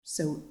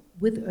So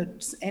with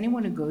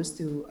anyone who goes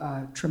through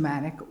a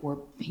traumatic or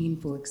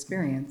painful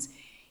experience,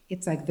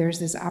 it's like there's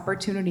this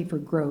opportunity for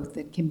growth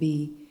that can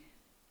be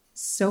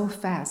so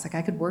fast. Like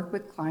I could work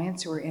with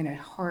clients who are in a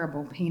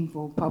horrible,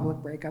 painful public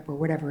breakup or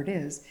whatever it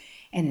is,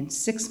 and in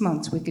 6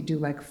 months we could do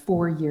like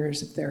 4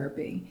 years of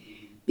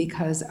therapy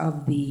because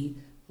of the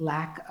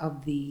lack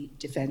of the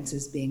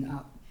defenses being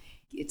up.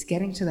 It's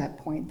getting to that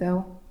point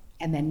though,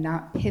 and then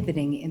not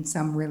pivoting in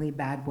some really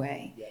bad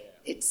way.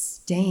 It's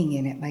staying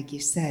in it, like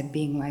you said,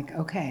 being like,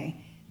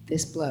 okay,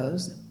 this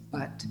blows,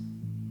 but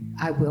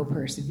I will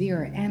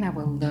persevere and I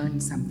will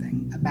learn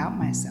something about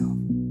myself.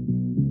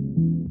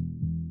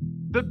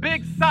 The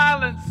Big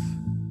Silence,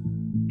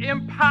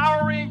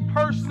 empowering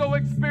personal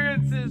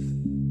experiences,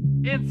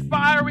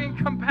 inspiring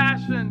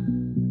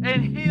compassion,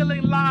 and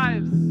healing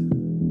lives.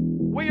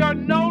 We are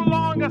no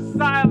longer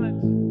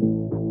silent.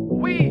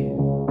 We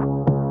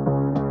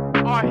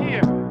are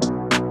here.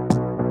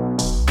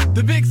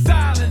 The Big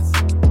Silence.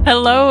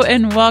 Hello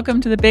and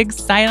welcome to the Big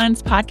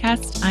Silence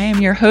podcast. I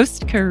am your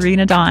host,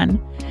 Karina Dawn.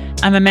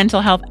 I'm a mental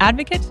health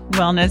advocate,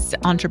 wellness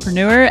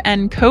entrepreneur,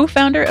 and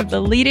co-founder of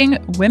the leading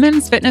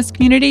women's fitness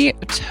community,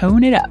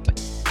 Tone It Up.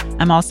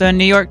 I'm also a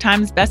New York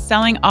Times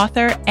bestselling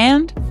author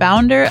and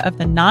founder of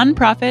the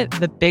nonprofit,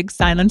 the Big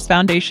Silence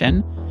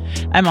Foundation.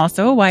 I'm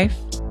also a wife,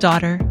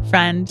 daughter,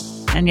 friend,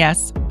 and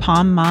yes,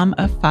 Pom mom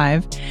of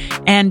 5.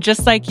 And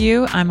just like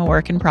you, I'm a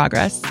work in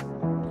progress.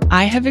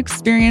 I have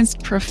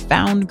experienced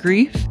profound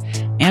grief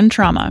and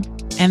trauma,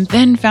 and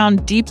then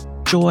found deep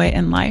joy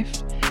in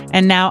life.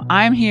 And now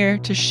I'm here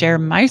to share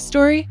my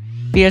story,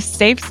 be a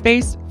safe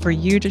space for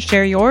you to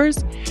share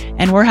yours.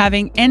 And we're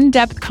having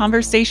in-depth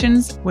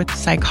conversations with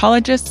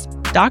psychologists,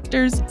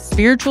 doctors,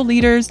 spiritual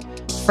leaders,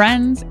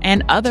 friends,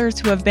 and others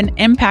who have been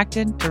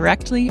impacted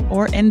directly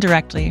or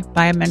indirectly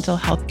by a mental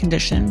health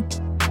condition.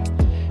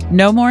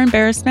 No more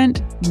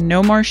embarrassment,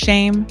 no more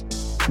shame,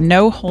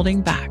 no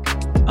holding back,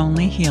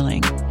 only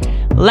healing.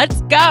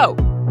 Let's go!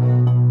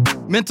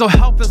 Mental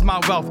health is my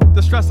wealth,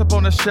 the stress up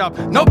on the shelf.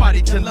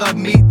 Nobody can love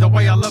me the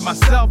way I love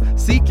myself.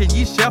 Seek and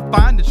ye shall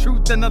find the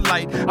truth and the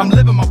light. I'm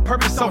living my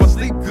purpose so I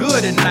sleep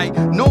good at night.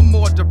 No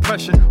more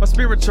depression or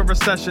spiritual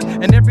recession.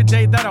 And every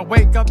day that I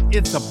wake up,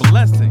 it's a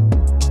blessing.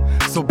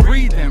 So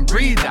breathe in,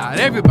 breathe out.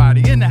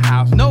 Everybody in the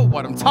house know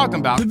what I'm talking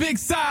about. The Big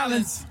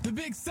Silence. The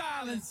Big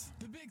Silence.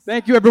 The Big Silence.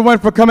 Thank you everyone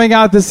for coming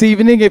out this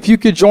evening. If you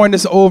could join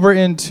us over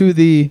into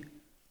the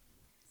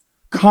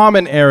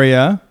common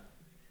area.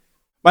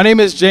 My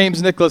name is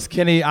James Nicholas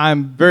Kinney.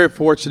 I'm very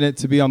fortunate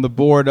to be on the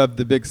board of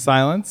the Big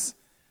Silence.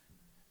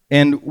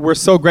 And we're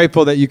so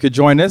grateful that you could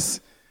join us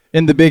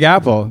in the Big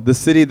Apple, the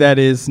city that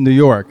is New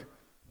York.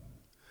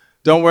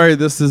 Don't worry,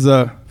 this is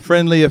a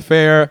friendly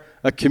affair,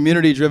 a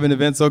community-driven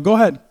event, so go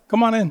ahead,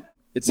 come on in.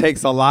 It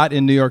takes a lot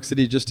in New York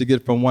City just to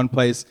get from one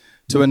place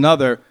to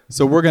another,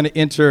 so we're going to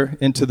enter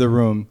into the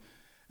room.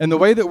 And the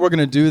way that we're going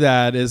to do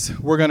that is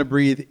we're going to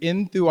breathe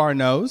in through our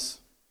nose,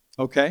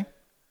 okay?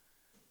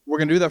 We're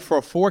going to do that for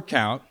a 4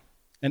 count.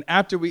 And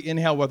after we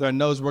inhale with our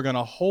nose, we're going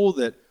to hold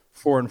it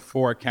for a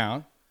 4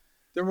 count.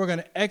 Then we're going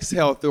to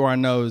exhale through our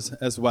nose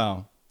as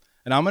well.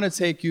 And I'm going to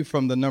take you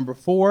from the number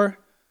 4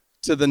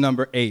 to the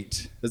number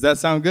 8. Does that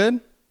sound good?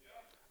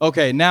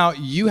 Okay, now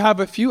you have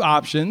a few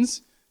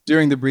options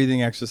during the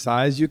breathing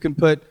exercise. You can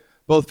put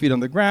both feet on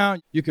the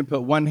ground. You can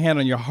put one hand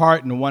on your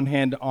heart and one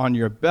hand on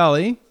your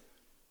belly.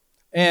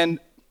 And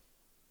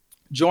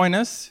join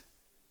us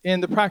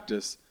in the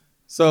practice.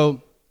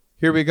 So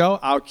here we go.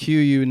 I'll cue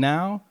you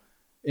now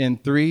in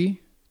 3,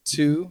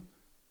 2,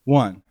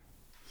 1.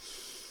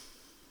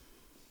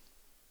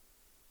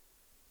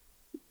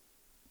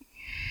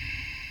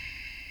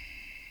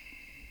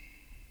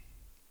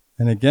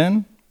 And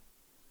again.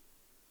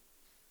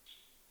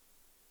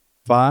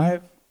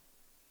 5.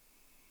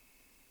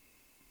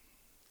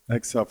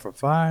 Exhale for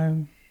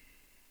 5.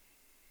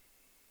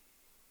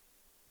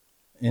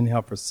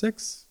 Inhale for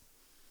 6.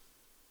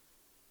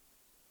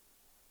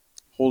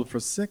 Hold for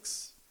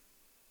 6.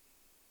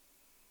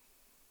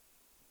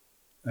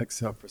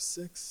 Exhale for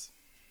 6.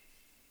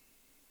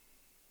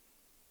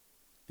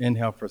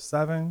 Inhale for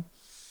 7.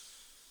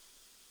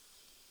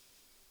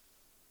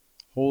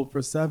 Hold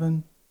for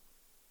 7.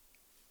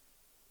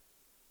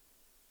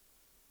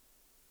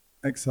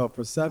 Exhale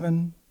for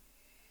 7.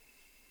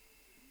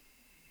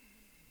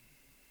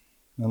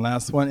 And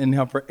last one,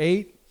 inhale for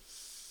 8.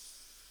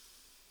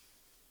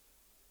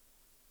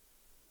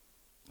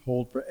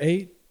 Hold for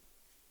 8.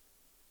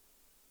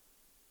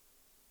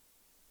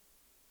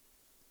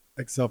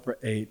 Exhale for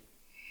 8.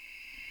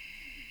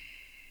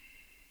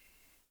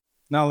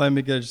 Now let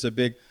me get just a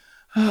big,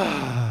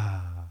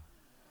 we're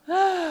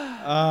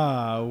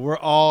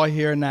all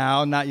here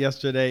now, not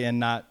yesterday and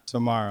not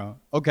tomorrow.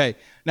 Okay,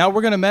 now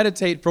we're going to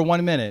meditate for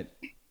 1 minute.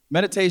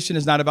 Meditation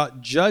is not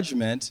about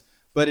judgment,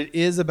 but it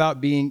is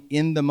about being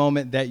in the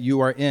moment that you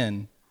are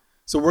in.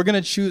 So we're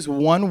going to choose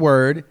one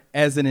word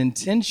as an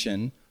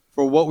intention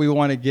for what we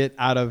want to get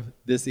out of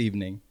this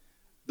evening.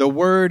 The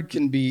word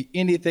can be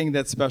anything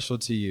that's special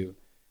to you.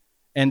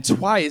 And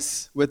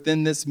twice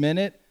within this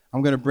minute,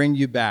 I'm going to bring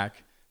you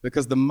back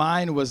because the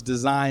mind was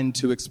designed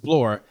to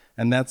explore,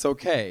 and that's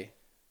okay,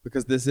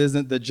 because this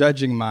isn't the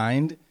judging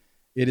mind.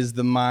 It is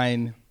the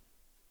mind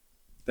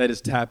that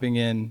is tapping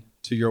in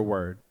to your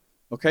word.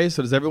 Okay,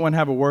 so does everyone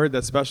have a word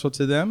that's special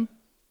to them?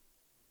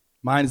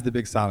 Mine's the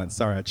big silence.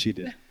 Sorry, I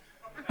cheated.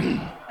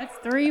 That's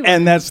 3.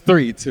 And that's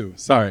 3 too.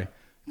 Sorry.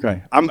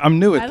 Okay, I'm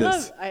new at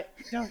this.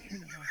 No,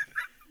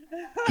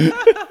 you're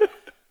not.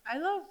 I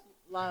love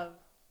love.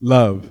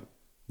 Love.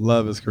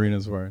 Love is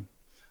Karina's word.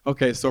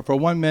 Okay, so for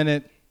 1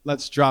 minute,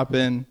 let's drop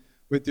in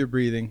with your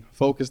breathing,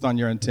 focused on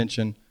your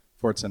intention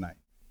for tonight.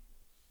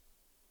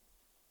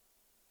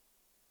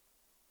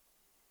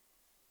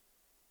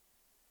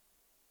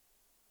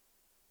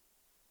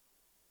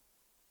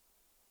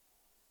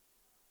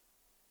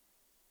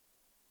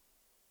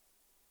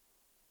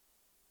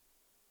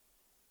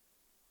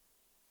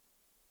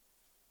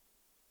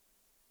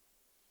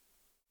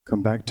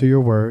 Come back to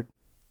your word.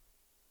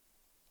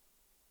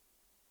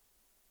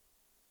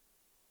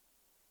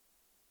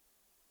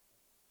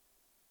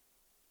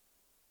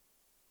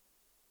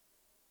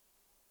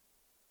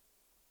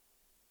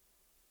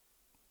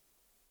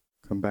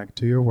 Come back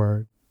to your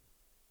word.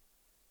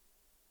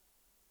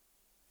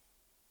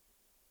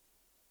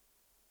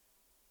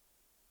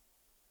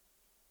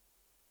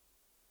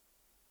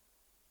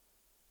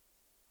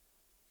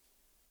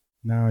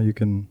 Now you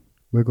can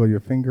wiggle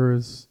your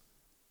fingers,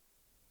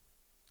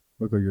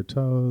 wiggle your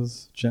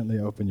toes, gently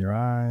open your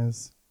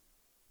eyes.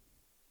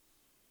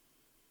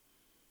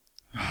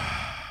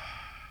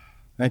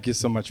 Thank you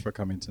so much for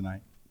coming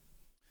tonight.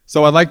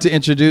 So I'd like to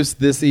introduce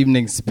this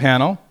evening's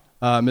panel,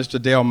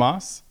 Mr. Dale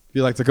Moss, if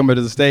you'd like to come to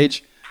the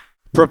stage.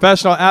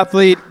 Professional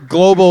athlete,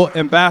 global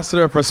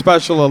ambassador for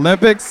Special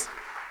Olympics,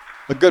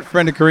 a good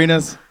friend of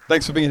Karina's.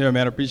 Thanks for being here,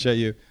 man. I appreciate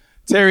you.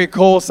 Terri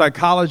Cole,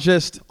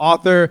 psychologist,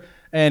 author,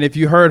 and if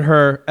you heard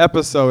her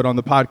episode on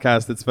the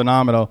podcast, it's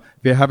phenomenal.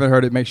 If you haven't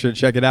heard it, make sure to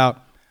check it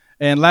out.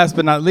 And last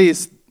but not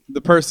least, the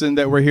person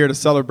that we're here to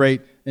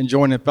celebrate and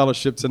join in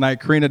fellowship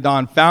tonight, Karina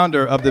Dawn,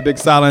 founder of The Big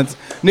Silence,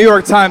 New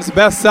York Times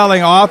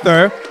best-selling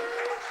author.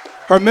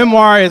 Her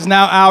memoir is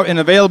now out and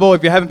available.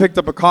 If you haven't picked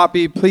up a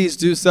copy, please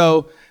do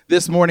so.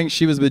 This morning,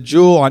 she was with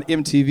Jewel on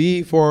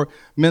MTV for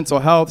mental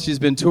health. She's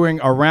been touring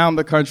around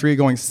the country,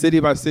 going city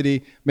by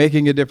city,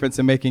 making a difference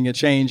and making a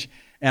change.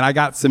 And I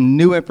got some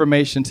new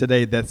information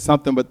today that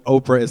Something with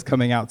Oprah is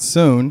coming out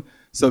soon,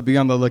 so be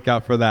on the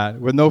lookout for that.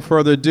 With no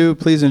further ado,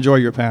 please enjoy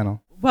your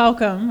panel.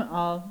 Welcome.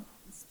 I'll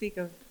speak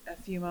a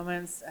few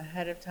moments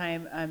ahead of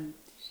time.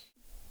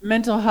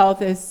 Mental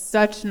health is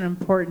such an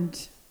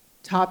important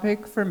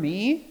topic for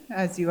me,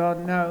 as you all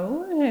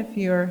know, if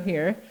you're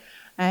here.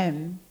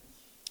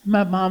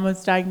 My mom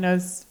was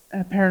diagnosed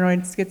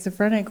paranoid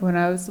schizophrenic when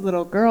I was a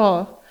little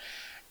girl,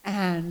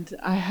 and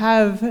I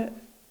have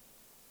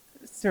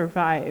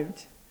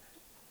survived.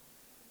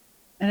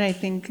 And I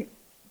think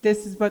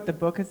this is what the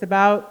book is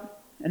about.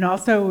 And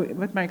also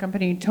with my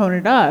company, Tone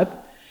It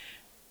Up,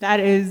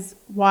 that is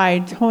why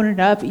Tone It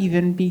Up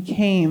even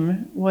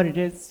became what it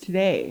is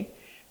today.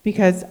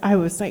 Because I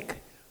was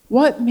like,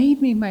 what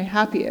made me my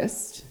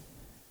happiest?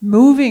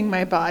 Moving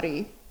my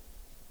body,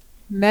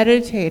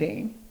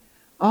 meditating,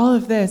 all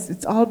of this.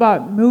 It's all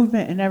about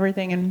movement and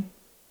everything. And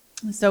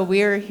so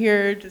we're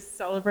here just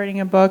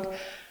celebrating a book.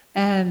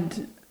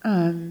 And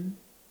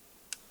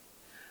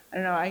I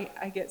don't know,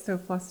 I get so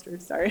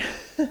flustered, sorry.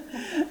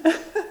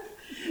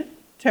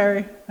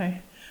 Terri,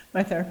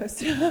 my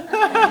therapist.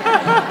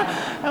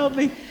 Help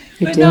me.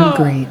 You're doing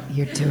great.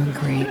 You're doing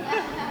great.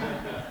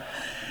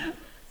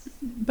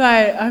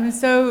 But I'm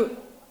so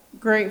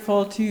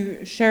grateful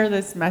to share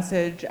this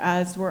message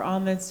as we're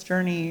on this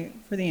journey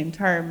for the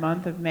entire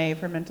month of May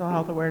for Mental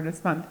Health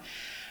Awareness Month.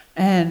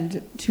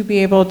 And to be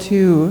able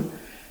to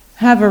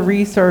have a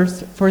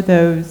resource for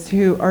those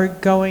who are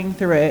going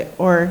through it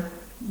or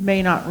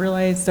may not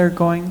realize they're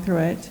going through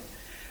it,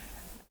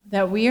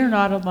 that we are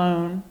not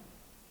alone.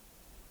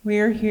 We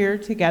are here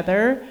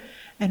together,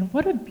 and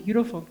what a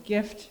beautiful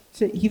gift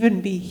to even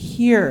be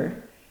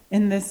here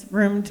in this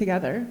room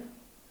together.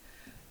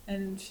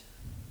 And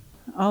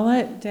I'll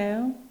let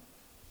Dale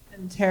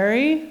and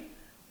Terri,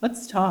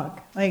 let's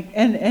talk.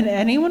 And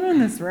anyone in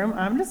this room,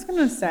 I'm just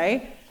gonna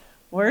say,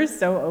 we're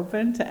so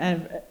open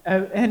to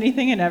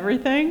anything and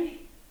everything.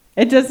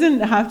 It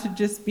doesn't have to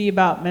just be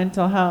about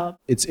mental health.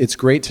 It's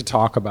great to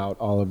talk about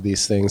all of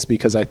these things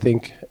because I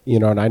think,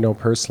 and I know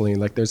personally,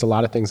 there's a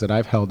lot of things that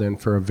I've held in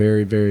for a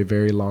very, very,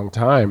 very long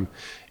time.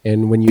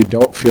 And when you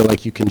don't feel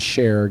like you can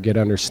share or get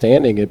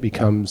understanding, it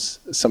becomes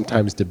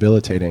sometimes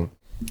debilitating.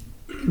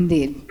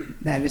 Indeed,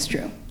 that is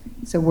true.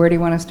 So where do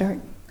you want to start?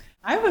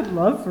 I would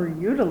love for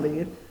you to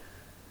lead.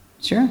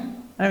 Sure.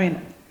 I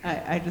mean,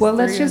 I just... Well,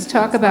 let's just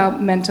talk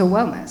about mental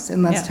wellness,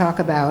 and let's talk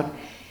about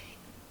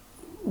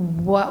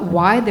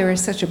why there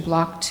is such a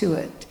block to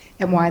it,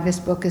 and why this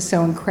book is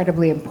so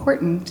incredibly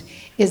important,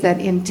 is that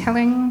in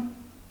telling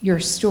your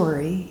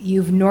story,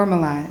 you've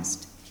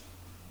normalized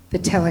the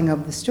telling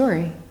of the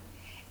story.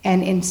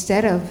 And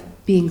instead of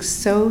being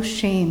so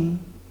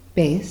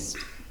shame-based,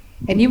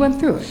 and you went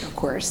through it, of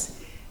course,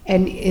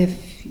 and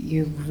if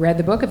you've read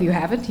the book, if you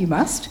haven't, you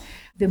must,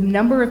 The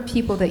number of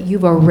people that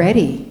you've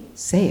already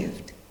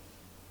saved.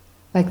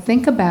 Like,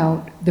 think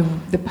about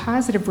the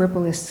positive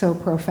ripple is so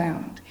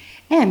profound.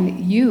 And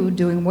you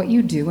doing what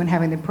you do and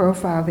having the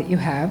profile that you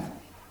have,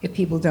 if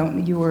people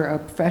don't, you were a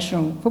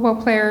professional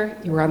football player,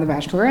 you were on The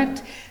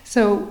Bachelorette,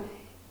 so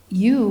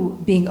you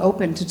being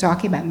open to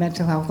talking about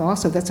mental health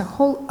also, that's a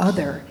whole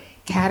other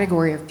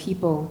category of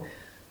people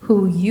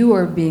who you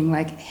are being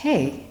like,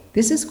 hey,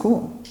 this is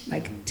cool.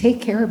 Like,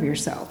 take care of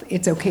yourself.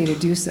 It's okay to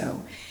do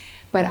so.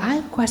 But I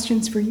have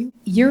questions for you.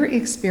 Your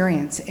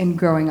experience in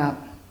growing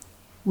up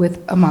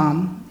with a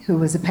mom who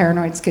was a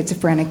paranoid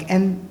schizophrenic,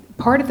 and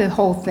part of the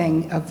whole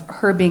thing of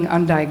her being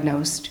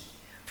undiagnosed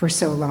for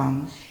so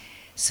long.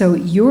 So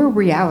your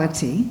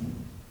reality,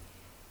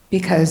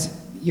 because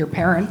your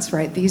parents,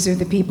 right, these are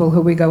the people who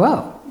we go,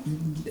 oh,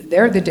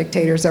 they're the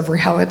dictators of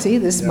reality.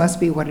 This must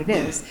be what it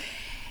is.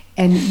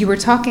 And you were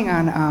talking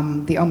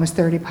on the Almost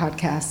 30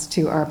 podcast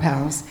to our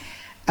pals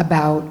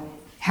about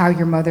how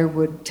your mother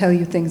would tell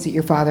you things that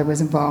your father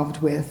was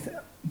involved with,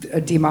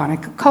 a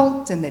demonic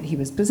cult, and that he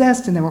was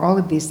possessed, and there were all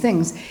of these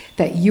things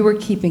that you were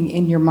keeping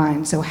in your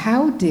mind. So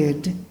how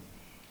did,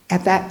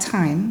 at that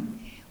time,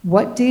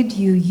 what did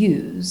you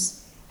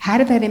use? How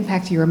did that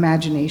impact your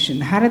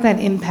imagination? How did that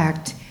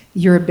impact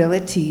your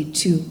ability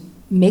to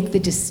make the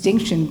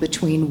distinction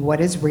between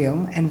what is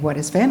real and what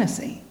is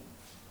fantasy?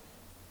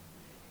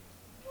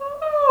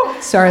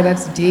 Sorry,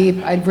 that's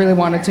deep. I really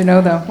wanted to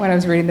know, though. When I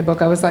was reading the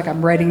book, I was like,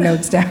 I'm writing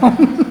notes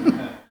down.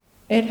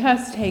 It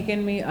has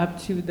taken me up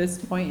to this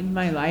point in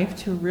my life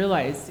to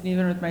realize, and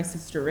even with my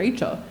sister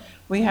Rachel,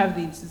 we have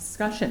these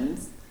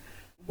discussions.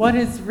 What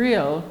is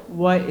real?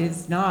 What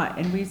is not?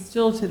 And we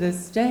still, to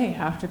this day,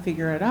 have to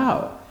figure it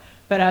out.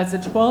 But as a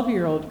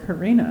 12-year-old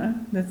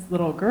Karina, this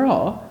little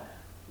girl,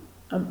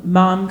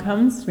 mom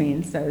comes to me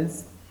and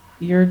says,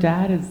 your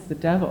dad is the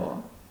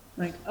devil.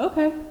 I'm like,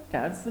 okay,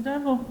 dad's the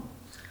devil.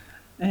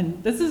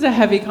 And this is a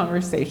heavy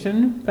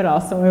conversation, but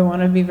also I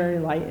want to be very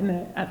light in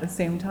it at the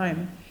same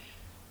time.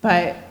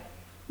 But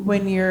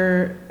when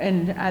you're,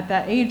 and at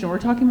that age, and we're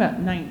talking about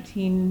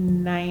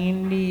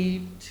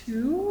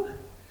 1992,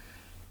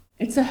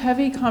 it's a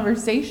heavy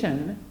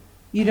conversation.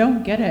 You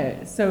don't get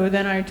it. So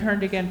then I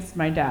turned against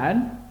my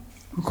dad.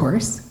 Of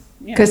course,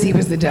 because he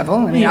was the devil,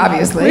 I mean,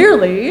 obviously.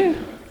 Clearly.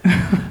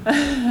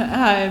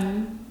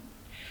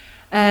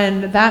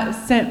 And that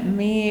sent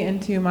me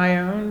into my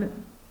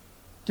own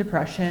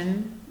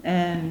depression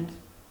and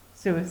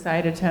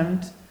suicide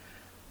attempt,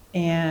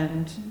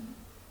 and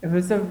it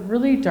was a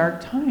really dark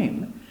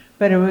time.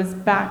 But it was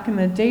back in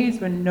the days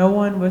when no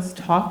one was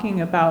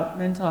talking about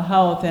mental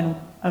health, and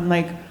I'm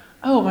like,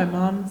 oh, my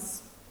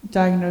mom's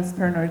diagnosed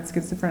paranoid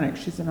schizophrenic,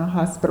 she's in a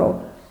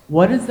hospital.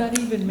 What does that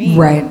even mean?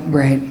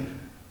 Right.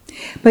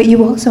 But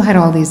you also had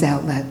all these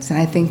outlets, and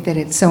I think that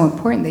it's so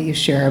important that you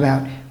share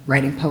about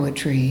writing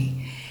poetry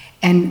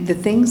and the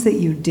things that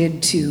you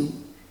did to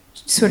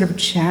sort of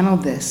channel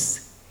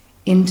this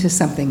into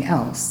something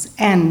else,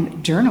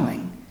 and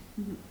journaling,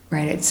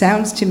 right? It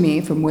sounds to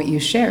me from what you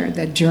shared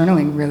that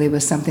journaling really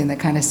was something that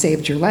kind of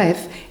saved your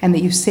life, and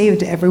that you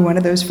saved every one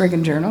of those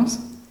friggin' journals.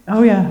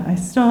 Oh yeah,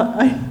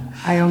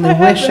 I only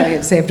wish I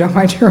had saved all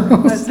my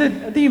journals.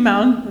 The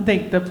amount,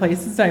 the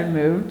places I've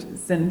moved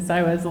since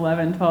I was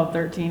 11, 12,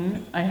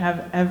 13, I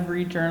have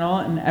every journal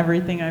and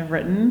everything I've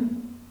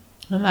written,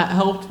 and that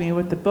helped me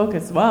with the book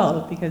as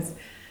well, because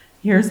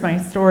here's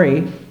my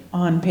story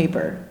on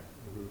paper.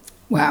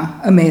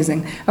 Wow,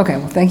 amazing. Okay,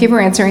 well, thank you for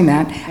answering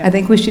that. I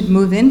think we should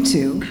move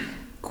into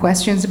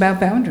questions about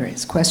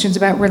boundaries, questions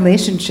about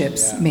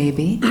relationships,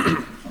 maybe.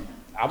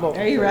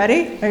 Are you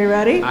ready?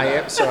 I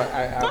am. So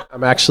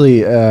I'm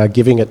actually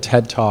giving a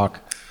TED Talk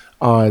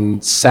on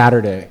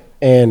Saturday,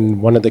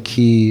 and one of the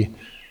key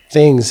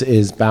things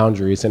is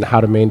boundaries and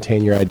how to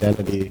maintain your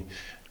identity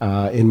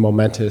in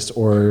momentous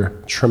or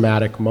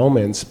traumatic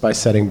moments by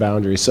setting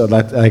boundaries. So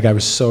that, like, I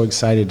was so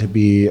excited to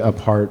be a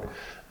part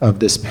of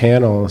this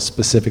panel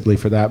specifically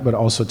for that, but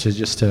also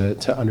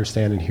to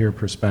understand and hear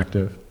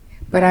perspective.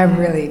 But I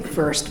really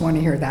first want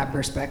to hear that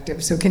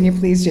perspective. So can you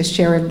please just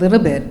share a little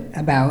bit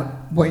about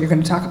what you're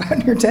going to talk about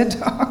in your TED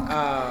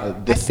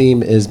Talk? The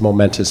theme is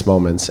momentous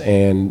moments,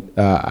 and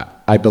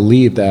I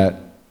believe that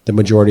the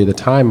majority of the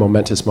time,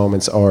 momentous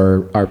moments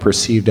are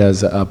perceived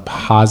as a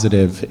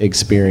positive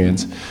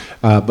experience.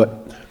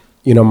 But,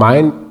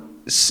 mine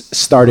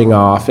starting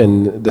off,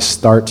 and the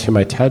start to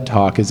my TED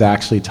Talk is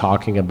actually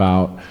talking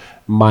about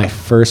my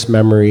first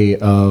memory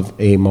of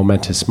a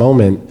momentous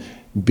moment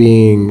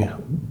being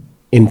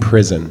in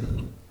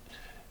prison.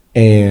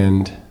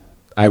 And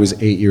I was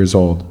 8 years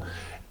old.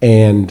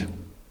 And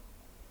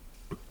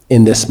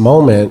in this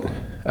moment,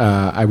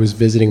 I was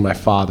visiting my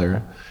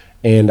father,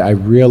 and I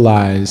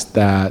realized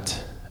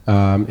that,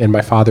 and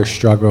my father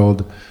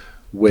struggled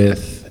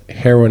with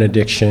heroin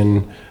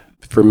addiction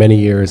for many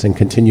years and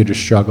continued to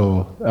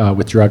struggle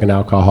with drug and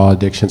alcohol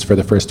addictions for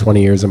the first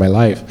 20 years of my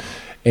life.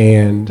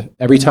 And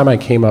every time I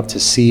came up to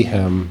see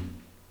him,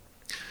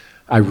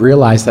 I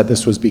realized that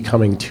this was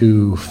becoming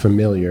too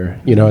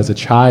familiar. As a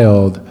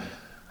child,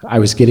 I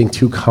was getting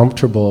too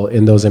comfortable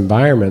in those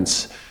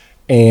environments.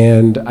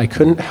 And I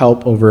couldn't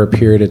help over a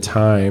period of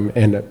time,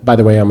 and by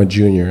the way, I'm a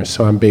junior,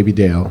 so I'm Baby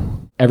Dale.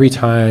 Every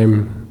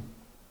time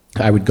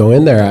I would go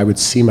in there, I would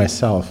see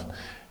myself,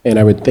 and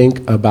I would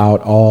think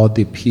about all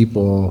the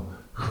people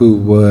who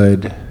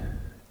would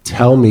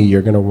tell me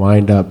you're going to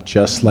wind up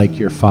just like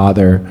your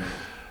father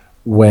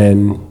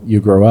when you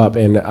grow up.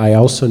 And I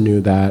also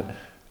knew that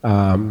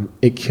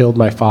it killed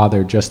my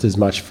father just as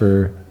much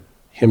for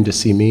him to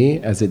see me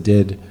as it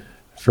did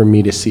for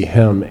me to see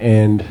him.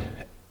 And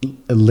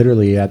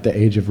literally at the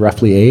age of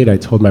roughly 8, I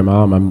told my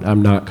mom,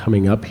 I'm not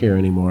coming up here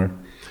anymore.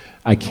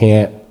 I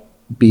can't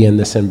be in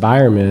this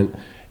environment.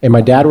 And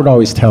my dad would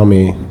always tell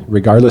me,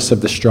 regardless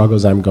of the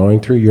struggles I'm going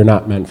through, you're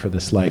not meant for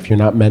this life. You're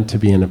not meant to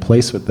be in a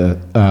place with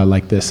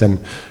like this. And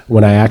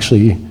when I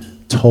actually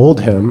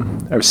told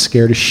him, I was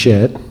scared as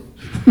shit.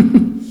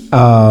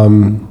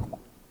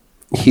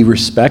 He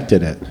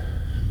respected it.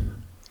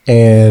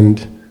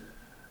 And,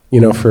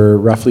 for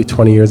roughly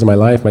 20 years of my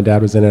life, my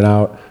dad was in and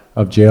out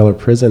of jail or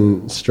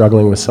prison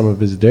struggling with some of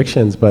his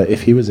addictions, but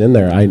if he was in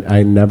there,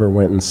 I never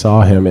went and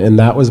saw him. And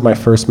that was my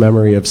first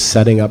memory of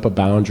setting up a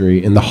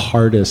boundary in the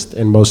hardest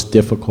and most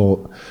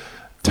difficult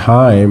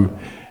time.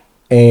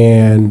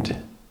 And,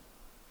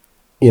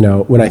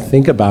 when I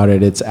think about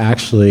it, it's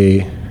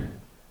actually,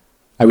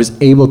 I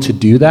was able to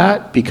do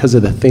that because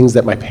of the things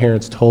that my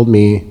parents told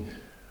me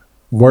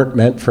weren't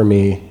meant for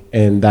me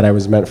and that I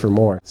was meant for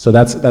more. So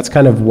that's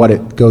kind of what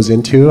it goes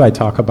into. I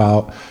talk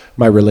about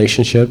my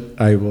relationship.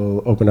 I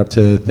will open up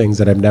to things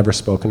that I've never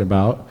spoken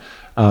about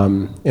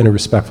in a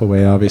respectful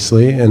way,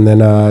 obviously, and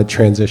then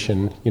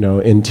transition,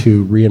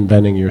 into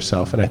reinventing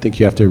yourself. And I think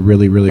you have to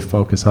really, really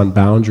focus on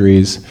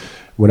boundaries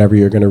whenever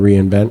you're going to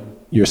reinvent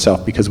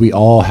yourself, because we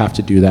all have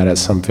to do that at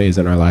some phase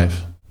in our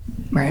life.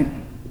 Right.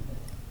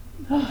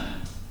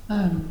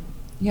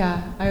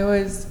 Yeah, I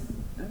always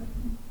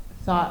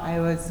thought I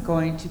was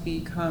going to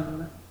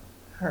become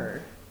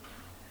her.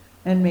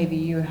 And maybe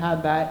you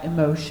had that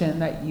emotion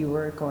that you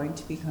were going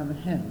to become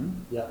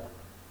him. Yeah.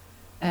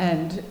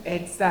 And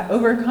it's that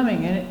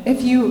overcoming. And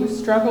if you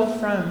struggle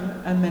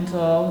from a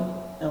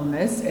mental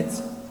illness,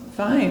 it's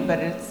fine, but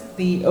it's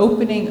the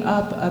opening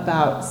up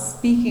about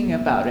speaking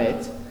about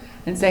it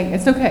and saying,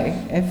 it's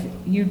okay. If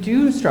you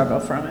do struggle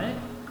from it,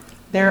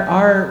 there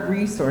are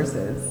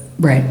resources.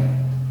 Right.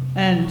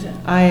 And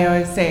I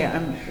always say,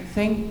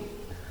 thank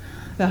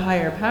the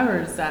higher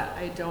powers that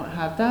I don't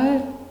have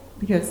that,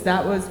 because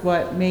that was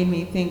what made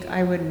me think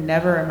I would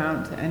never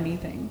amount to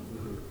anything.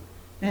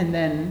 And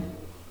then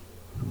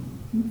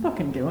I'm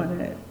fucking doing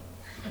it.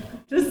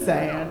 Just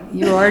saying.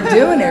 You are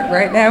doing it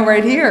right now,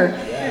 right here.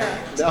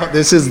 Yeah. No,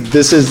 this is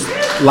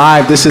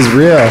live. This is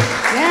real.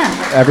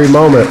 Yeah. Every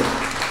moment.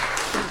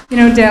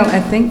 Dale, I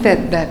think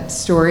that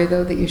story,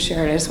 though, that you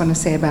shared, I just want to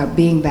say about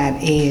being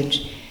that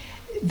age,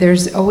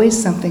 there's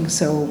always something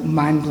so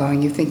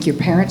mind-blowing. You think your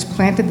parents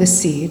planted the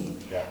seed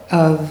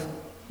of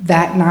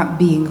that not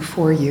being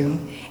for you,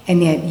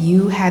 and yet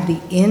you had the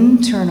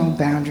internal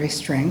boundary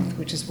strength,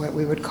 which is what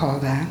we would call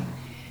that,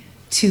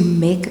 to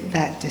make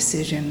that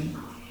decision,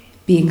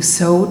 being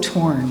so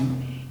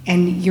torn.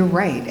 And you're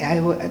right.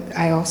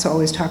 I also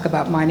always talk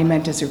about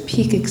monumentas or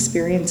peak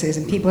experiences,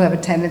 and people have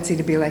a tendency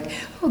to be like,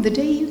 oh, the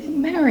day you get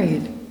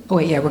married. Oh,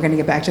 wait, yeah, we're going to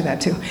get back to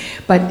that too.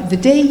 But the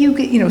day you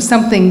get,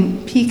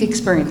 something, peak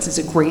experience is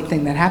a great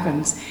thing that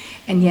happens.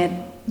 And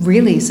yet,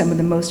 really, some of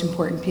the most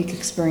important peak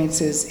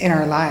experiences in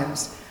our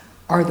lives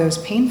are those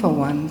painful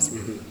ones.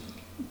 Mm-hmm.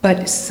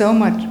 But so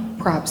much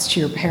props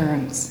to your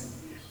parents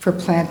for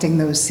planting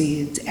those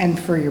seeds, and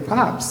for your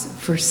pops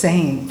for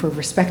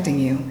respecting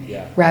you,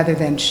 rather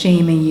than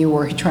shaming you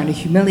or trying to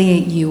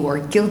humiliate you or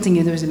guilting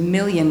you. There's a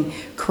million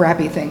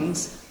crappy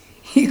things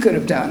he could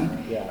have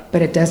done,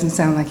 but it doesn't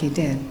sound like he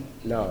did.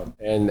 No,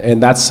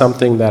 and that's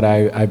something that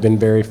I've been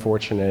very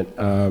fortunate.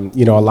 A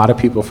lot of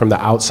people from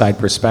the outside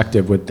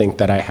perspective would think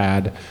that I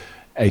had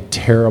a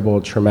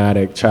terrible,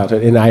 traumatic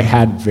childhood, and I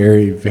had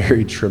very,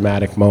 very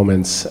traumatic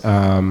moments.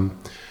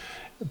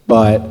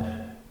 But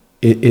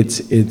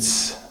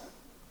it's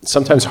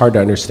sometimes hard to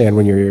understand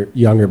when you're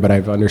younger, but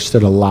I've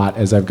understood a lot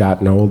as I've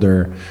gotten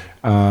older.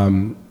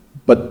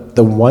 But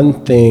the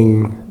one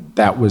thing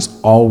that was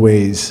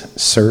always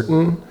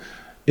certain,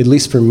 at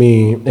least for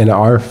me and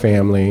our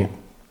family,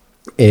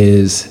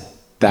 is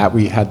that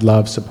we had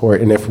love, support,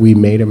 and if we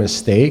made a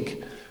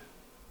mistake,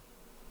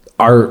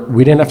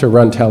 we didn't have to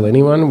run tell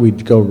anyone.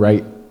 We'd go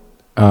right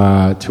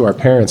to our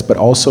parents. But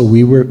also,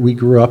 we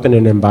grew up in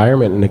an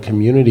environment, in a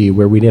community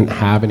where we didn't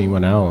have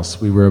anyone else.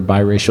 We were a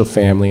biracial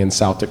family in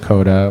South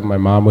Dakota. My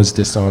mom was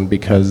disowned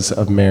because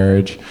of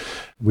marriage.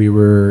 We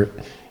were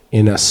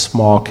in a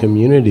small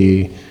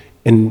community,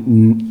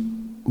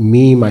 and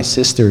my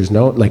sisters,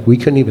 we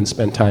couldn't even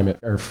spend time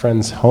at our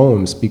friends'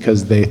 homes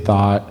because they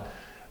thought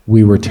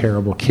we were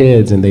terrible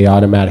kids, and they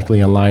automatically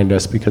aligned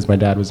us because my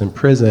dad was in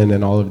prison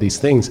and all of these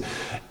things.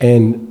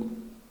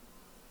 And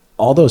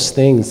all those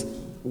things,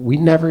 we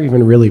never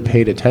even really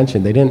paid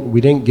attention.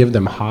 We didn't give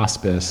them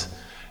hospice,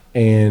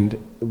 and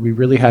we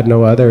really had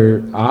no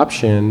other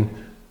option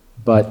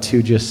but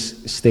to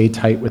just stay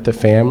tight with the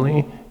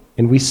family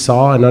And we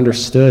saw and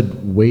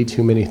understood way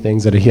too many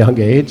things at a young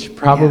age,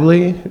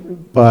 probably. Yeah.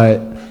 But,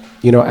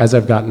 as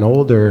I've gotten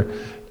older,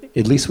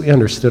 at least we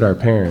understood our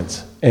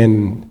parents.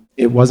 And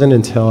it wasn't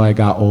until I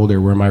got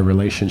older where my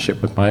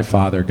relationship with my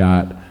father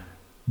got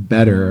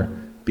better,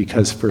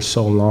 because for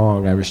so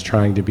long I was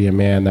trying to be a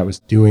man that was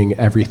doing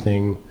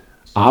everything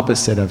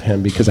opposite of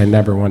him because I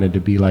never wanted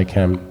to be like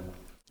him.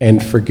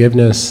 And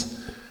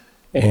forgiveness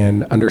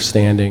and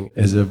understanding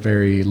is a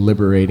very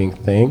liberating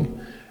thing.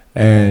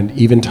 And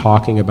even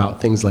talking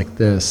about things like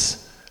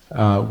this,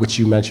 which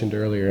you mentioned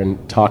earlier,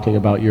 and talking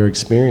about your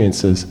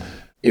experiences,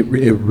 it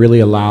really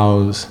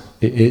allows,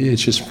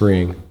 it's just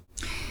freeing.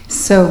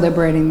 So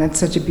liberating. That's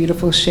such a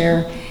beautiful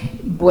share.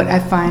 What I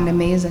find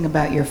amazing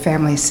about your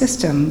family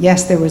system,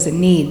 yes, there was a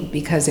need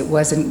because it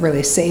wasn't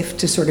really safe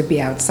to sort of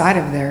be outside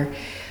of there,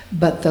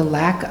 but the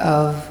lack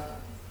of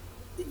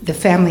the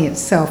family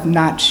itself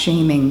not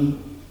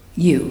shaming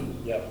you,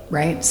 yep.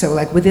 Right? So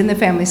like within the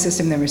family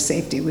system there was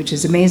safety, which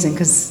is amazing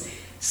because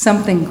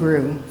something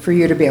grew for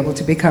you to be able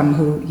to become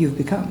who you've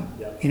become,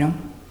 yep.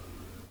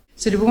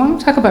 So do we want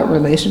to talk about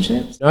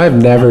relationships? I've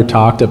never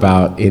talked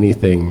about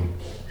anything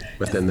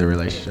within the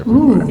relationship.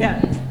 Ooh.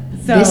 Yeah.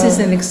 So, this is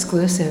an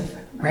exclusive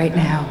right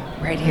now,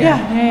 right here.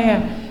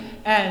 Yeah.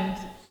 And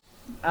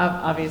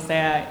obviously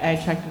I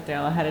checked with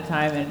Dale ahead of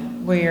time,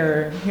 and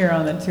we're here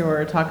on the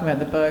tour talking about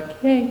the book.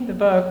 Yay, the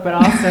book, but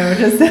also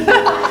just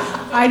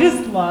I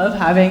just love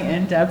having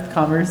in-depth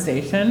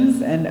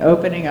conversations and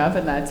opening up,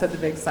 and that's what the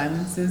big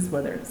silence is,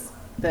 whether it's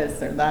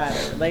this or that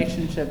or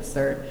relationships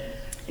or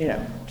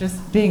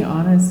just being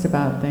honest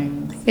about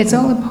things. It's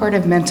all a part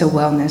of mental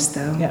wellness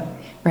though. Yeah.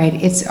 Right?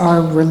 It's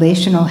our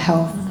relational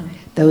health,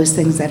 those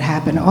things that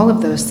happen, all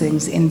of those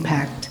things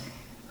impact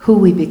who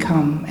we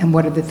become and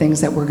what are the things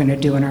that we're going to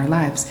do in our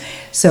lives.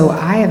 So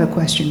I have a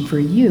question for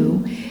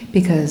you,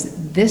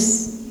 because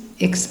this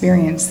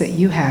experience that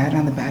you had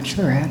on The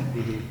Bachelorette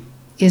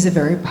is a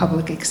very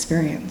public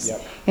experience.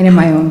 Yep. And in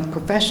my own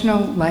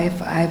professional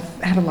life, I've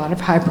had a lot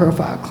of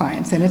high-profile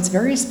clients, and it's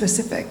very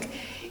specific.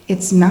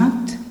 It's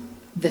not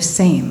the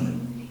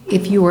same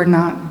if you are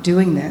not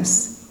doing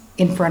this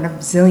in front of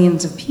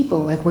zillions of people,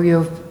 like where you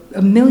have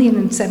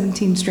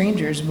 1,017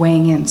 strangers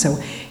weighing in. So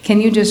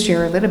can you just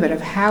share a little bit of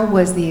how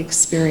was the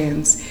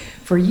experience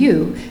for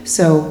you?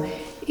 So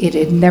it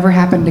had never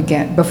happened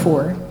again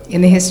before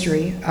in the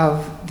history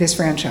of this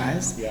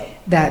franchise, yep.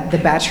 that the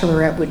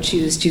Bachelorette would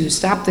choose to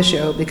stop the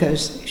show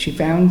because she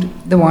found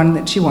the one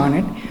that she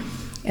wanted,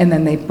 and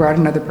then they brought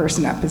another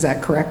person up. Is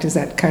that correct? Is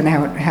that kind of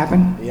how it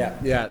happened?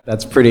 Yeah,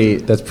 that's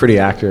pretty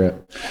accurate.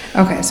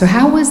 Okay, so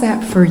how was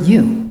that for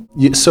you?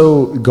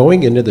 So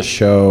going into the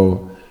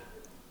show,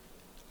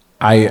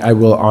 I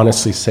will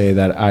honestly say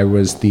that I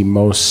was the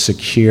most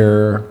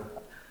secure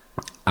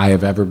I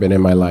have ever been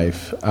in my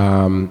life.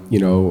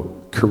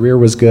 Career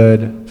was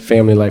good,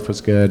 family life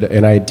was good,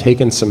 and I had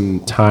taken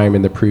some time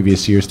in the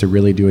previous years to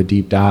really do a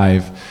deep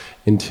dive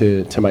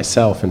into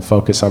myself and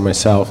focus on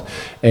myself.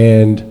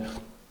 And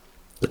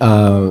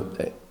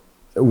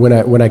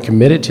when I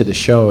committed to the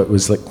show, it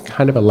was like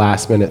kind of a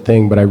last minute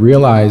thing, but I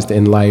realized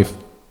in life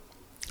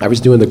I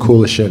was doing the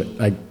coolest shit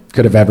I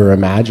could have ever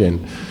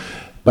imagined,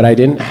 but I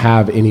didn't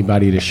have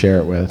anybody to share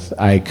it with.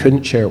 I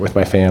couldn't share it with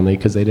my family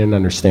because they didn't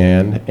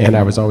understand, and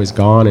I was always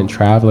gone and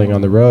traveling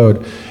on the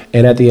road.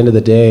 And at the end of the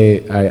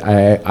day,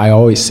 I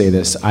always say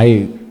this,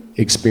 I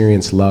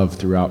experienced love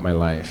throughout my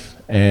life,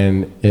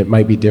 and it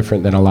might be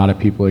different than a lot of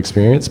people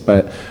experience,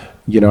 but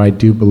I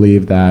do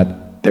believe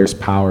that there's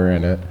power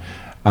in it.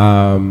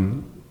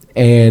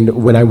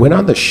 And when I went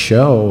on the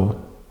show,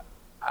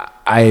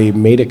 I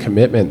made a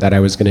commitment that I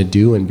was going to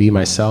do and be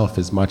myself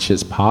as much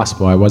as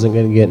possible. I wasn't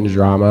going to get into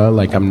drama.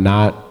 Like I'm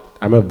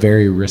a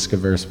very risk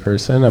averse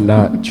person. I'm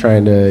not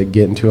trying to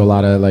get into a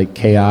lot of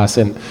chaos.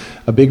 And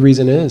a big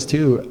reason is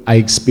too, I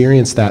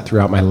experienced that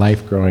throughout my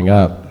life growing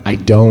up. I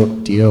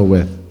don't deal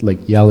with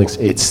yelling.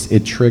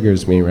 It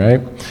triggers me,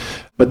 right?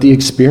 But the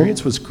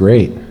experience was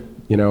great.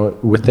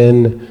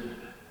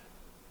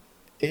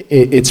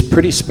 It's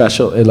pretty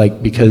special,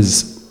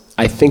 because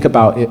I think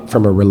about it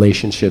from a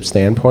relationship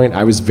standpoint.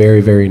 I was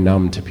very, very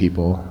numb to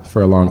people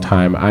for a long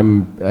time.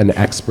 I'm an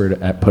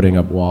expert at putting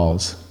up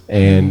walls,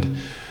 and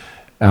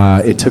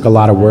it took a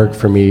lot of work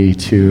for me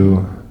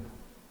to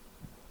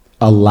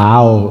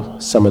allow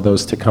some of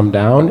those to come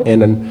down.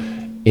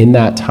 And in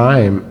that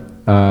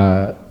time,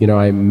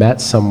 I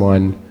met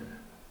someone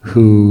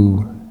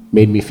who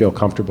made me feel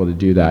comfortable to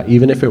do that,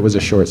 even if it was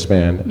a short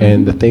span.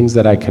 And the things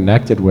that I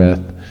connected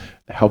with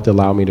helped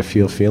allow me to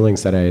feel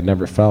feelings that I had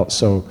never felt.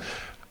 So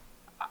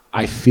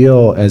I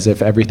feel as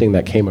if everything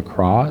that came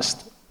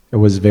across, it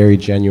was very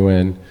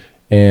genuine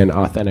and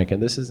authentic.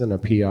 And this isn't a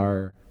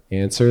PR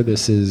answer.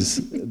 This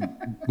is,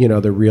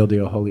 the real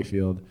deal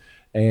Holyfield.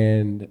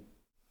 And,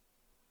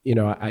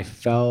 I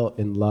fell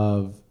in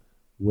love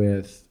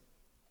with,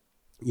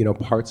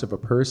 parts of a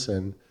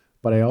person,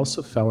 but I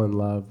also fell in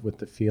love with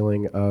the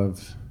feeling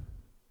of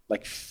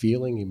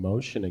feeling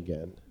emotion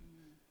again.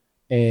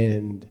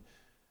 And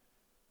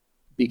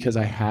because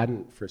I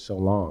hadn't for so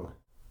long.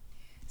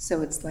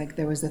 So it's like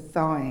there was a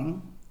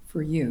thawing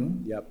for you.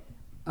 Yep.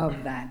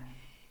 of that.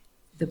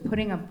 The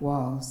putting up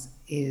walls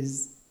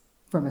is,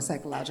 from a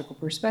psychological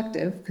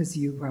perspective, because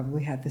you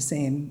probably had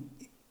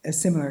a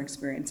similar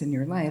experience in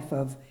your life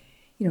of,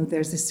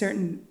 there's a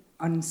certain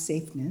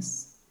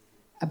unsafeness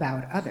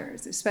about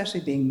others, especially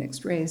being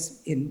mixed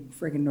race in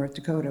friggin' North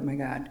Dakota, my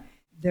God.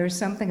 There's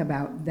something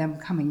about them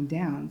coming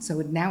down.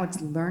 So now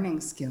it's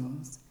learning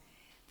skills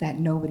that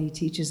nobody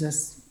teaches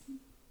us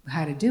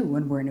how to do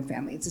when we're in a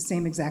family. It's the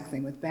same exact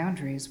thing with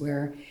boundaries,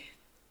 where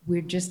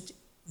we're just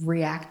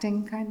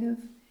reacting kind of,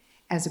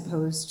 as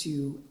opposed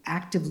to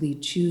actively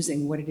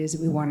choosing what it is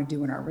that we want to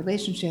do in our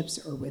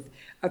relationships or with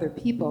other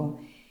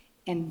people.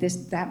 And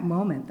that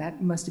moment,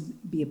 that must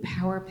be a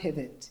power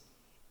pivot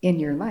in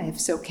your life.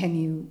 So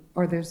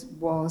are those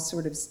walls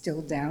sort of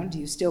still down? Do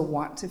you still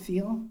want to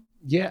feel?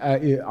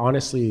 Yeah,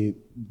 honestly,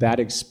 that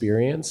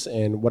experience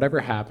and whatever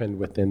happened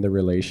within the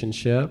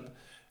relationship,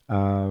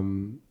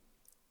 my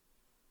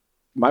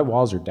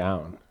walls are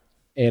down.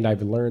 And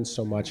I've learned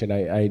so much. And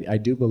I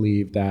do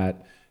believe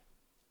that,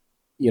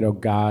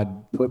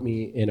 God put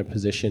me in a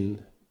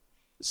position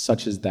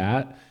such as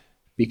that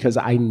because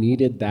I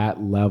needed that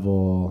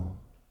level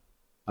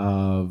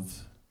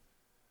of,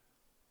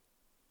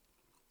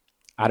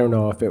 I don't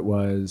know if it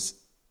was,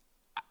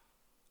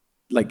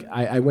 like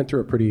I went through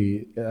a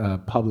pretty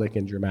public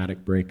and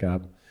dramatic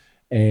breakup.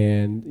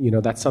 And,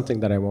 that's something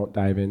that I won't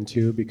dive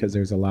into because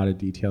there's a lot of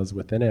details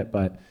within it,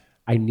 but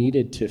I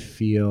needed to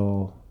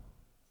feel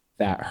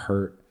that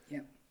hurt,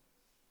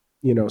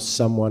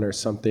 someone or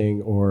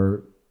something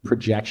or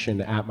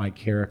projection at my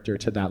character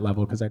to that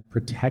level because I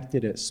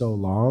protected it so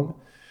long.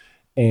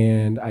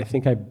 And I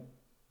think I've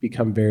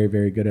become very,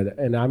 very good at it.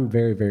 And I'm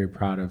very, very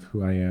proud of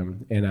who I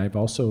am. And I've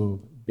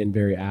also been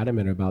very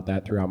adamant about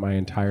that throughout my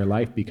entire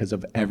life because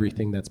of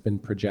everything that's been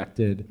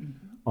projected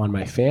on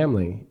my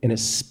family, and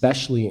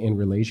especially in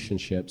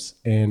relationships.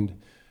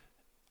 And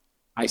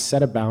I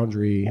set a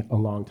boundary a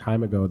long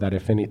time ago that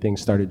if anything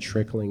started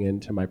trickling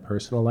into my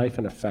personal life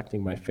and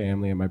affecting my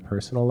family and my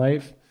personal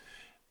life,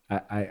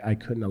 I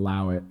couldn't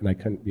allow it and I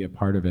couldn't be a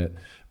part of it.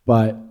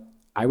 But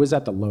I was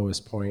at the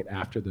lowest point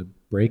after the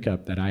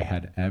breakup that I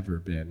had ever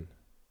been.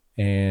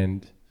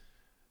 And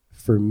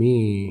for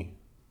me,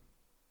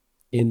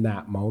 in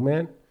that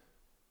moment,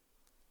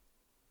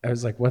 I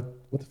was like, what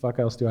the fuck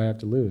else do I have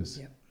to lose?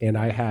 Yeah. And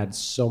I had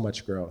so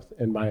much growth,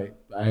 and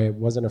I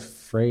wasn't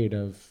afraid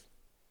of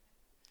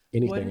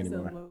anything anymore.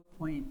 What is a low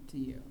point to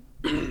you?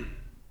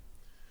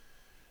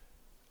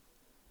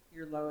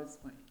 Your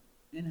lowest point.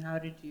 And how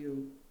did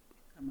you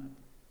come up?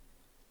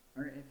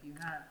 Or if you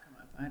have come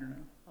up, I don't know.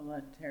 I'll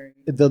let Terri.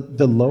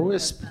 The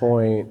lowest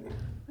point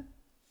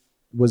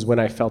was when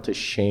I felt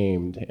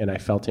ashamed and I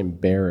felt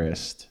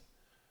embarrassed.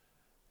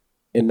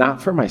 And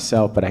not for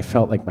myself, but I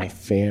felt like my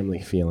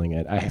family feeling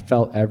it. I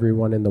felt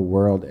everyone in the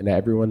world and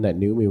everyone that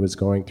knew me was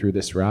going through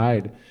this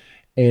ride.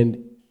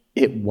 And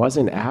it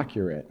wasn't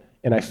accurate.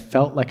 And I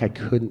felt like I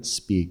couldn't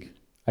speak.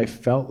 I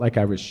felt like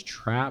I was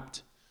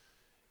trapped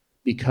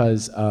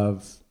because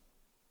of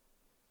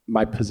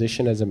my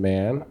position as a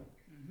man,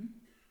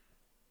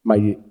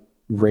 my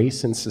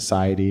race in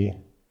society,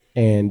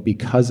 and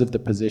because of the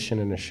position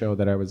in the show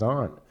that I was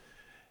on.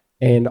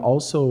 And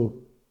also,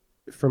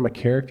 from a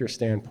character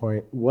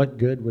standpoint, what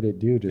good would it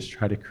do to just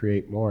try to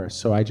create more?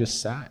 So I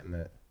just sat in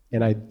it.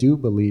 And I do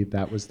believe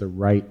that was the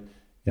right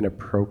and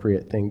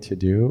appropriate thing to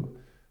do.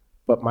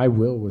 But my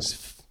will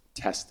was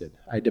tested.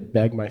 I had to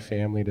beg my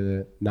family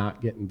to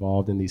not get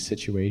involved in these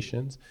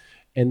situations.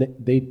 And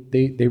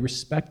they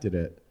respected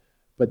it.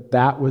 But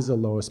that was the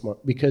lowest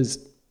moment.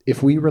 Because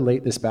if we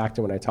relate this back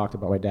to when I talked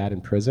about my dad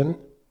in prison,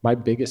 my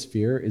biggest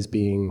fear is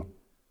being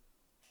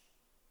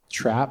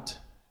trapped,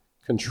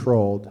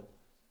 controlled,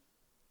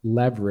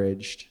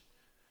 leveraged,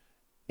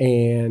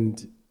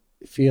 and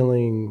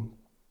feeling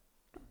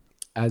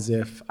as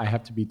if I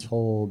have to be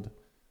told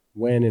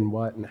when and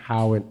what and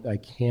how I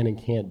can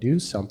and can't do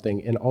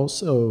something. And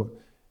also,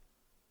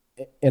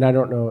 and I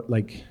don't know,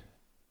 like,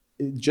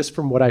 just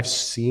from what I've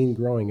seen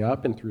growing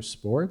up and through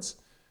sports,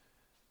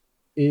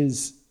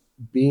 is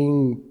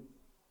being,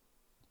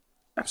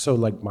 I'm so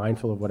like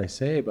mindful of what I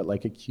say, but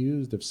like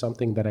accused of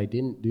something that I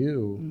didn't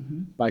do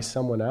by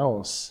someone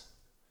else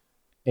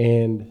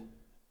and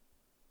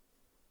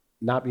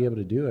not be able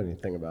to do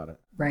anything about it.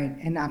 Right,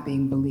 and not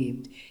being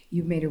believed.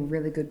 You made a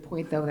really good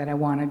point, though, that I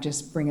want to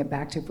just bring it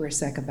back to for a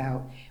sec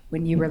about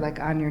when you were like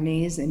on your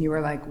knees and you were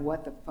like,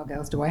 what the fuck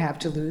else do I have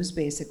to lose,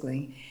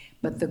 basically.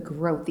 But the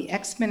growth, the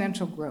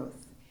exponential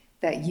growth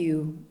that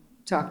you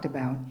talked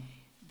about,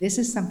 this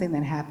is something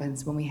that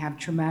happens when we have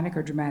traumatic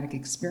or dramatic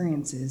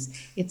experiences.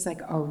 It's like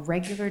our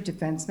regular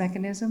defense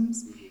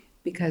mechanisms,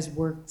 because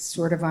we're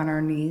sort of on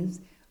our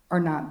knees, are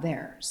not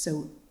there.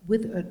 So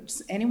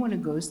with anyone who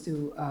goes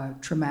through a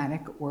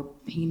traumatic or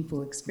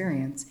painful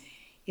experience,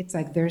 it's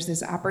like there's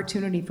this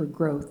opportunity for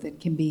growth that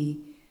can be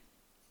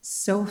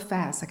so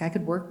fast. Like I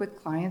could work with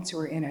clients who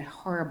are in a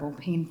horrible,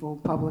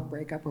 painful public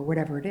breakup or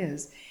whatever it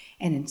is,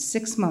 and in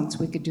 6 months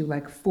we could do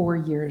like 4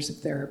 years of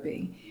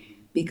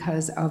therapy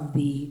because of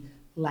the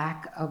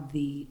lack of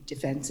the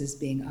defenses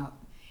being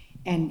up.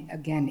 And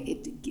again,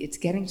 it's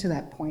getting to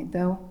that point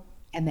though,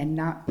 and then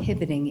not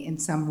pivoting in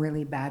some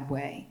really bad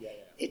way. Yeah.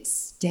 It's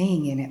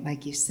staying in it,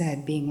 like you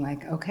said, being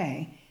like,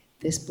 okay,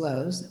 this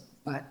blows,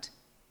 but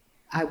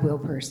I will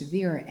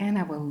persevere and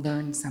I will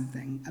learn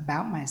something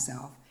about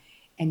myself.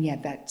 And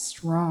yet that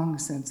strong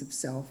sense of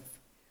self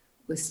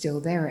was still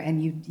there,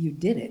 and you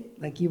did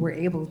it. Like, you were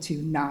able to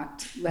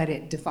not let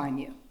it define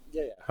you.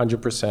 Yeah,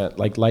 100%.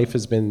 Like, life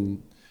has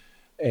been,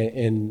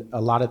 and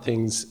a lot of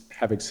things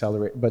have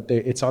accelerated, but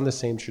it's on the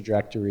same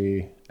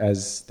trajectory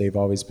as they've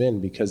always been,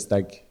 because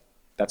like,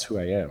 that's who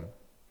I am.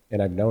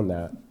 And I've known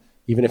that.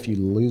 Even if you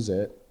lose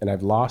it, and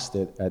I've lost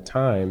it at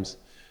times,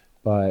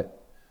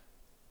 but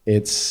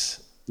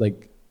it's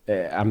like,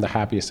 I'm the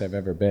happiest I've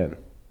ever been.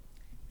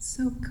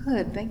 So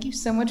good. Thank you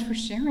so much for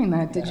sharing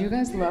that. Did you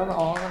guys love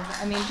all of,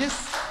 I mean,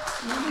 just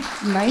really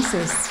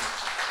nicest.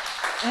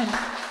 And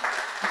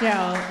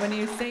Dale, when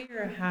you say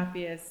you're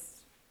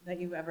happiest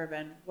that you've ever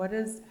been, what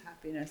is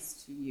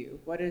happiness to you?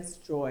 What is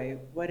joy?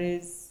 What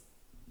is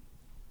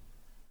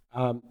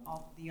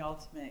the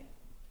ultimate?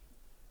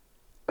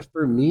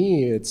 For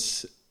me,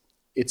 it's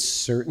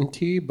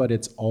certainty, but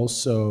it's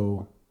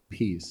also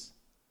peace.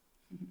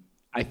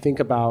 I think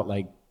about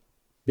like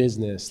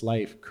business,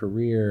 life,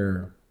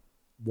 career,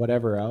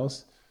 whatever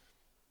else,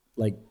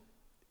 like,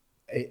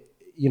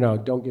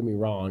 don't get me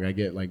wrong, I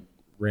get like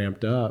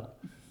ramped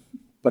up,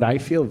 but I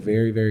feel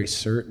very, very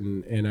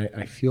certain, and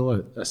I feel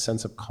a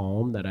sense of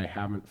calm that I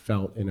haven't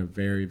felt in a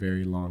very,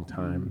 very long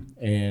time.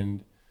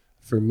 And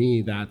for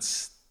me,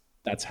 that's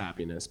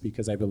happiness,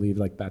 because I believe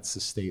like that's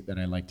the state that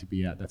I like to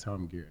be at. That's how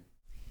I'm geared.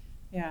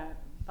 Yeah,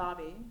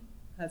 Bobby,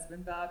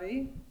 husband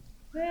Bobby.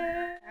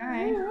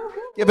 Hi.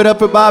 Give it up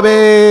for Bobby!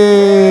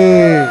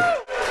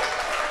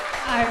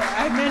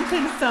 I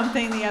mentioned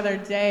something the other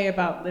day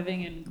about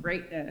living in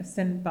greatness,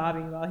 and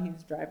Bobby, while he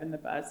was driving the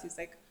bus, he's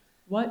like,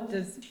 what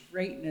does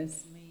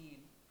greatness mean?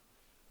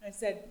 I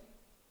said,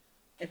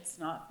 it's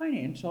not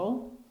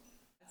financial.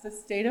 It's a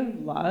state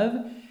of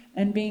love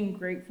and being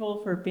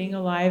grateful for being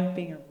alive,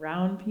 being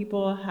around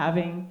people,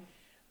 having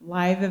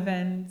live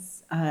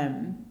events,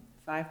 5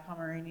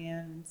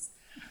 Pomeranians.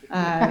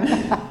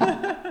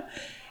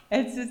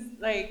 It's just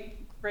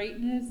like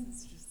greatness.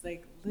 It's just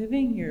like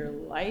living your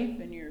life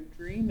and your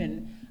dream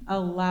and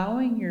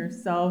allowing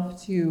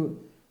yourself to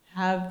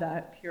have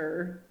that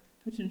pure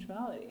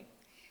potentiality.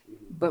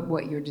 But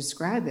what you're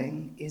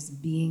describing is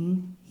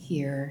being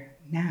here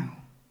now.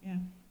 Yeah.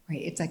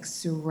 Right? It's like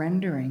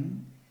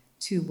surrendering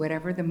to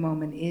whatever the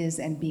moment is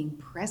and being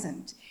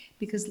present,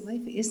 because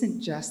life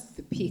isn't just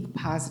the peak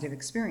positive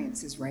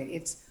experiences, right?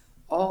 It's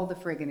all the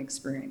friggin'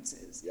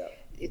 experiences. Yeah.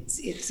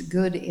 It's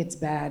good, it's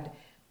bad,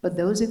 but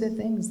those are the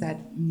things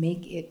that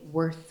make it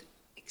worth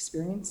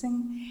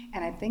experiencing.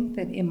 And I think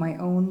that in my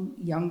own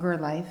younger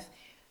life,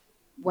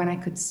 when I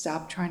could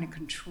stop trying to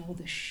control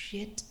the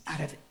shit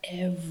out of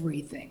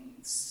everything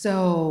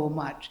so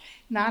much,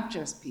 not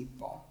just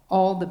people,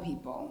 all the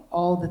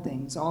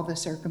things, all the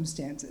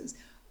circumstances,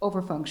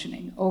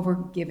 over-functioning,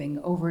 over-giving,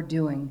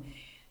 overdoing,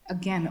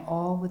 again,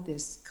 all with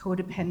this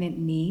codependent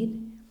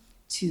need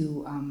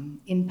to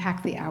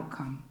impact the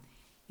outcome.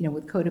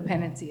 With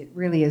codependency, it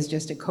really is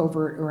just a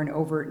covert or an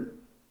overt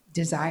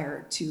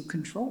desire to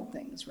control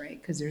things,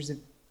 right? Because there's a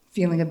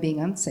feeling of being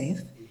unsafe.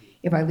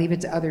 If I leave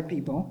it to other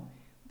people,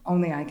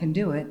 only I can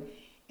do it.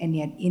 And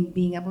yet in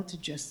being able to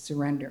just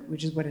surrender,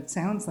 which is what it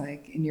sounds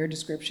like in your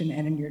description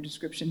and in your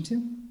description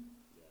too.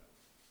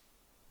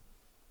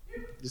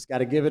 Just got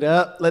to give it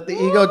up. Let the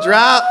ego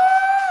drop.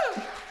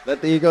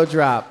 Let the ego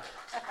drop.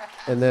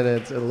 And then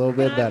it's a little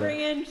bit better. Can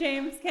I bring in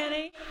James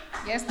Kenny?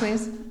 Yes,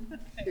 please.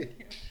 Thank you.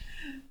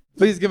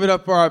 Please give it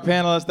up for our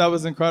panelists. That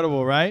was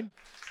incredible, right?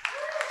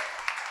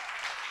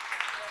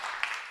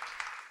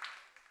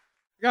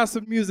 I got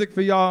some music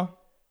for y'all.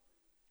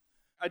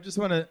 I just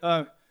want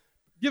to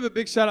give a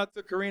big shout out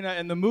to Karina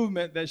and the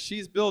movement that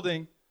she's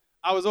building.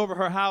 I was over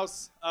her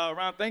house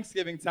around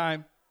Thanksgiving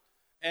time,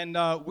 and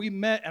we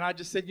met, and I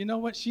just said, you know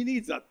what? She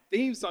needs a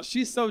theme song.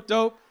 She's so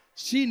dope.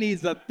 She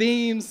needs a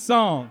theme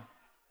song.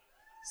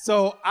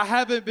 So I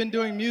haven't been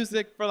doing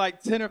music for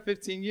like 10 or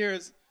 15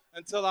 years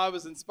until I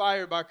was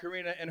inspired by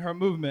Karina and her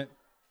movement.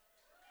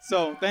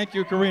 So thank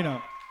you,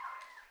 Karina.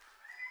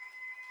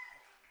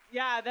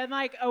 Yeah, then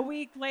like a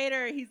week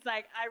later, he's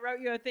like, I wrote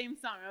you a theme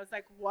song. I was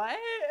like, what?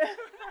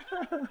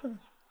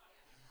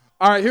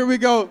 All right, here we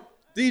go.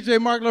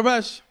 DJ Mark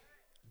LaReche.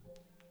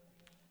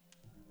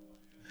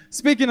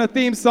 Speaking of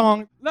theme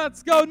song,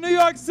 let's go New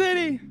York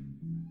City.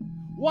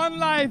 One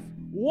life,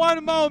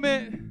 one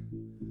moment,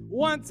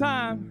 one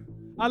time.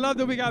 I love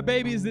that we got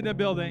babies in the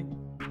building.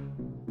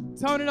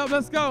 Tone it up,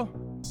 let's go.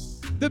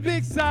 The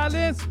big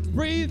silence,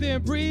 breathe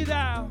in, breathe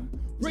out.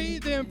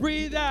 Breathe in,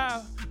 breathe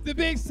out. The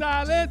big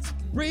silence,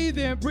 breathe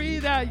in,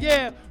 breathe out.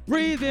 Yeah,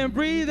 breathe in,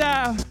 breathe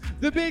out.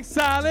 The big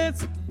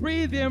silence,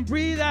 breathe in,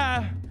 breathe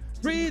out.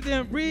 Breathe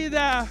in, breathe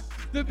out.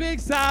 The big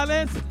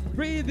silence,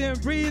 breathe in,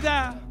 breathe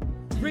out.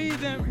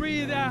 Breathe in,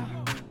 breathe out.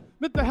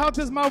 Mental health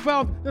is my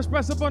wealth, the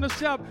stress up on the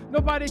shelf.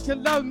 Nobody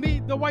can love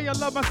me the way I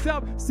love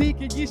myself. Seek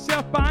and ye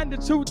shall find the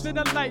truth in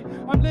the light.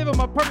 I'm living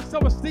my purpose so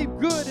I sleep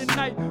good at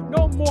night.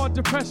 No more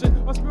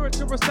depression or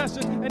spiritual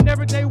recession. And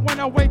every day when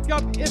I wake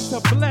up, it's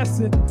a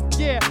blessing.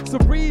 Yeah, so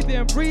breathe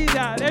in, breathe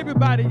out.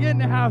 Everybody in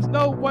the house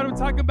know what I'm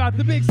talking about.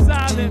 The big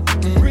silence.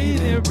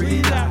 Breathe in,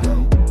 breathe out.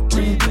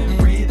 Breathe in,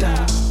 breathe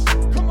out.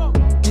 Come on.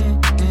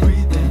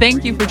 Breathe in.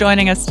 Thank you for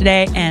joining us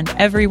today and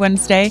every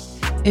Wednesday.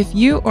 If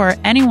you or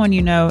anyone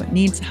you know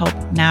needs help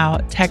now,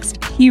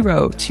 text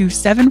HERO to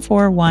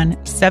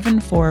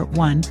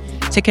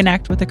 741-741 to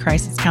connect with a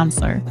crisis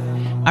counselor.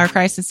 Our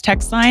crisis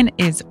text line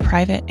is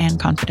private and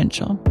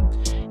confidential.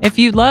 If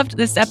you loved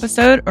this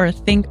episode or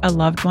think a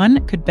loved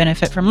one could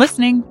benefit from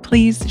listening,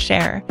 please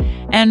share.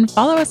 And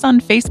follow us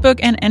on Facebook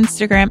and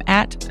Instagram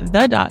at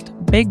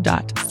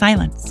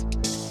the.big.silence.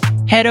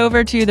 Head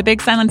over to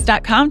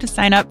thebigsilence.com to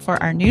sign up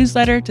for our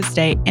newsletter to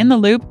stay in the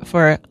loop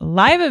for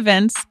live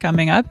events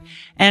coming up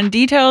and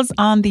details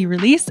on the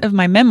release of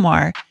my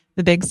memoir,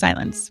 The Big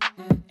Silence.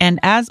 And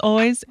as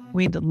always,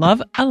 we'd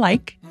love a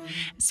like,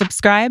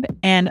 subscribe,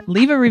 and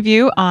leave a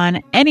review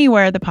on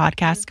anywhere the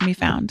podcast can be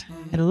found.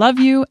 I love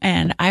you,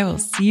 and I will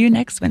see you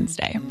next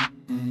Wednesday.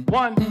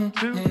 1,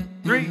 2,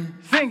 3,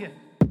 sing it.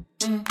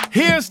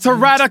 Here's to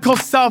radical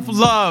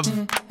self-love,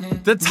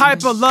 the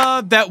type of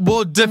love that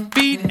will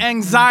defeat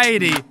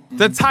anxiety,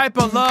 the type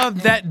of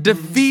love that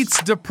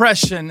defeats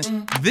depression.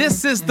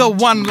 This is the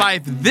one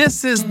life.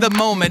 This is the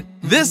moment.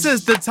 This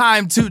is the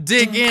time to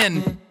dig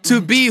in,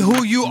 to be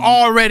who you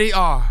already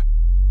are.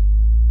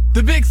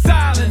 The Big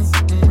Silence.